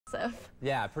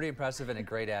Yeah, pretty impressive and a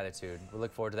great attitude. We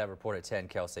look forward to that report at 10,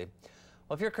 Kelsey.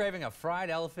 Well, if you're craving a fried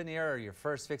elephant ear or your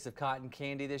first fix of cotton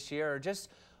candy this year, or just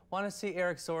want to see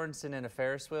Eric Sorensen in a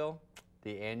Ferris wheel,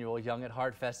 the annual Young at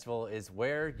Heart Festival is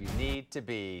where you need to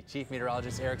be. Chief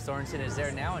Meteorologist Eric Sorensen is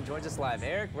there now and joins us live.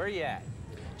 Eric, where are you at?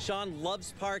 Sean,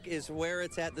 Loves Park is where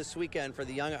it's at this weekend for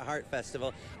the Young at Heart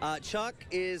Festival. Chuck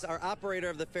is our operator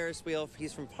of the Ferris wheel.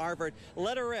 He's from Harvard.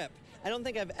 Let her rip. I don't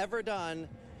think I've ever done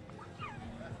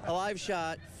a live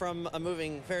shot from a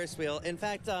moving Ferris wheel. In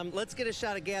fact, let's get a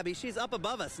shot of Gabby. She's up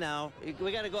above us now.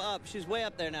 We got to go up. She's way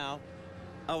up there now.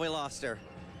 Oh, we lost her.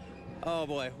 Oh,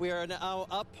 boy. We are now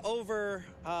up over...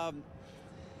 I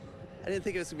didn't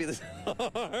think it was going to be this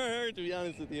hard, to be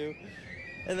honest with you.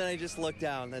 And then I just looked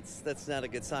down. That's not a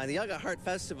good sign. The Young at Heart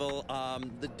Festival,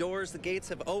 the gates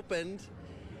have opened,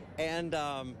 and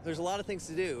there's a lot of things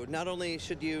to do. Not only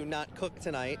should you not cook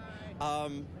tonight,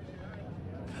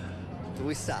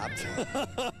 we stopped.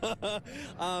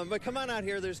 But come on out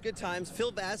here. There's good times.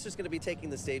 Phil Vassar's going to be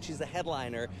taking the stage. He's the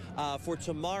headliner for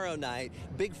tomorrow night.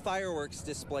 Big fireworks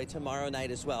display tomorrow night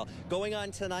as well. Going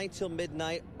on tonight till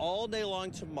midnight, all day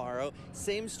long tomorrow.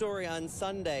 Same story on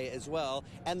Sunday as well.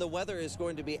 And the weather is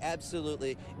going to be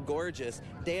absolutely gorgeous.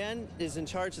 Dan is in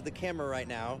charge of the camera right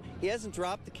now. He hasn't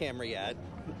dropped the camera yet.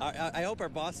 I hope our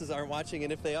bosses aren't watching,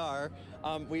 and if they are,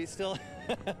 we still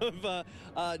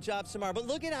have jobs tomorrow. But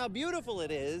look at how beautiful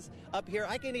it is up here.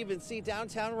 I can even see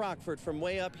downtown Rockford from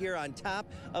way up here on top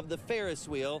of the Ferris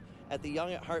wheel at the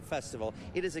Young at Heart Festival.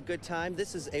 It is a good time.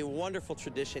 This is a wonderful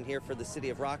tradition here for the city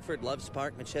of Rockford, Loves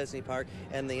Park, McChesney Park,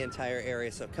 and the entire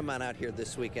area. So come on out here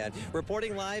this weekend.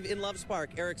 Reporting live in Loves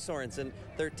Park, Eric Sorensen,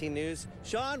 13 News.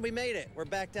 Sean, we made it. We're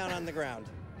back down on the ground.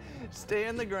 Stay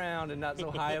on the ground and not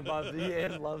so high above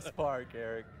the Loves Park,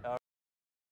 Eric.